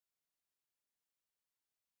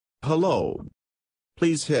Hello.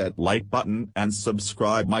 Please hit like button and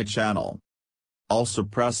subscribe my channel. Also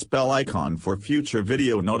press bell icon for future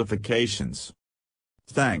video notifications.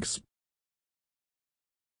 Thanks.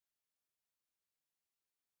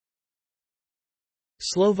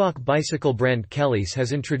 Slovak bicycle brand Kellys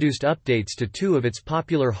has introduced updates to two of its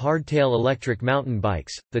popular hardtail electric mountain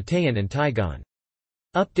bikes, the Tayen and Tygon.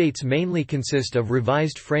 Updates mainly consist of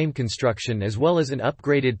revised frame construction as well as an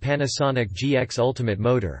upgraded Panasonic GX Ultimate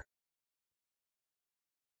motor.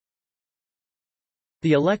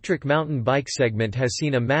 The electric mountain bike segment has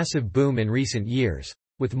seen a massive boom in recent years,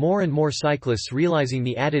 with more and more cyclists realizing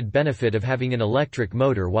the added benefit of having an electric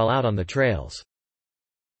motor while out on the trails.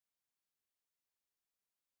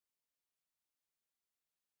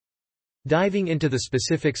 Diving into the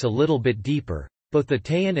specifics a little bit deeper, both the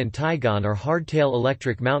Tayen and Tygon are hardtail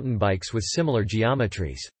electric mountain bikes with similar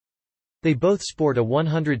geometries. They both sport a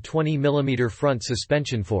 120 mm front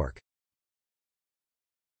suspension fork.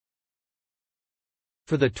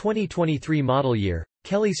 For the 2023 model year,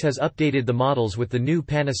 Kellys has updated the models with the new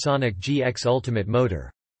Panasonic GX Ultimate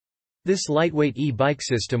motor. This lightweight e-bike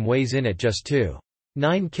system weighs in at just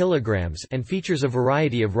 2.9 kg and features a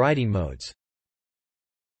variety of riding modes.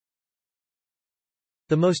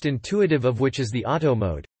 The most intuitive of which is the auto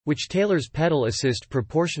mode, which tailors pedal assist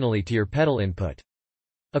proportionally to your pedal input.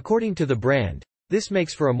 According to the brand, this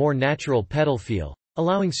makes for a more natural pedal feel,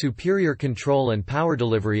 allowing superior control and power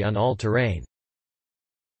delivery on all terrain.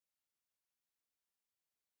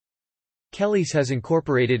 Kellys has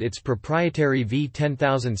incorporated its proprietary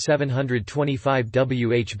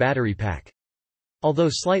V10725WH battery pack. Although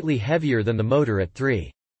slightly heavier than the motor at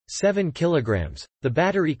 3.7 kg, the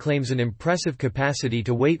battery claims an impressive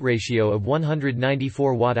capacity-to-weight ratio of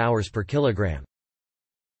 194 watt-hours per kilogram.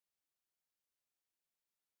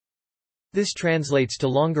 This translates to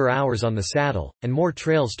longer hours on the saddle, and more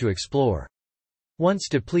trails to explore. Once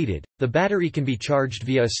depleted, the battery can be charged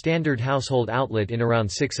via a standard household outlet in around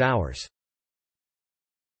 6 hours.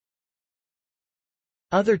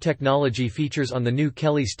 Other technology features on the new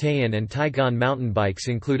Kellys Tayen and Tygon mountain bikes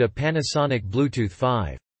include a Panasonic Bluetooth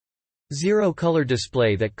 5.0 color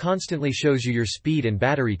display that constantly shows you your speed and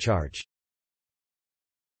battery charge.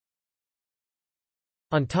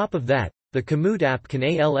 On top of that, the Komoot app can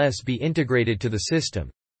be integrated to the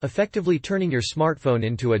system, effectively turning your smartphone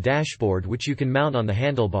into a dashboard which you can mount on the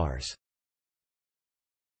handlebars.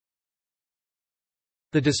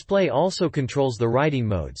 The display also controls the riding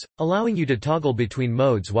modes, allowing you to toggle between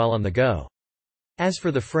modes while on the go. As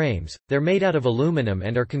for the frames, they're made out of aluminum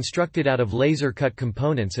and are constructed out of laser-cut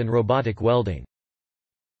components and robotic welding.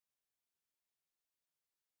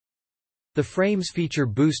 The frames feature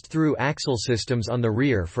boost thru-axle systems on the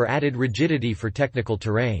rear for added rigidity for technical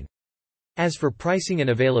terrain. As for pricing and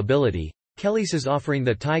availability, Kellys is offering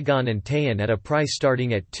the Tygon and Tayen at a price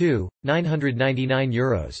starting at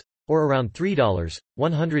 €2,999, or around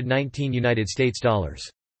 $3,119 United States dollars.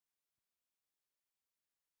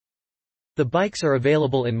 The bikes are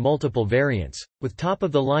available in multiple variants, with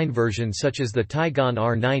top-of-the-line versions such as the Tygon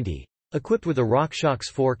R90, equipped with a RockShox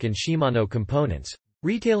fork and Shimano components,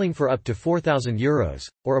 retailing for up to €4,000,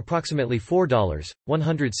 or approximately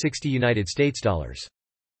 $4,160 United States dollars.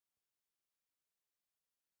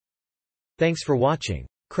 Thanks for watching.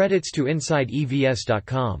 Credits to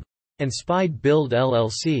InsideEVs.com and Spied Build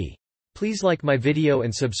LLC. Please like my video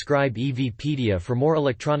and subscribe EVPedia for more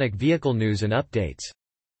electronic vehicle news and updates.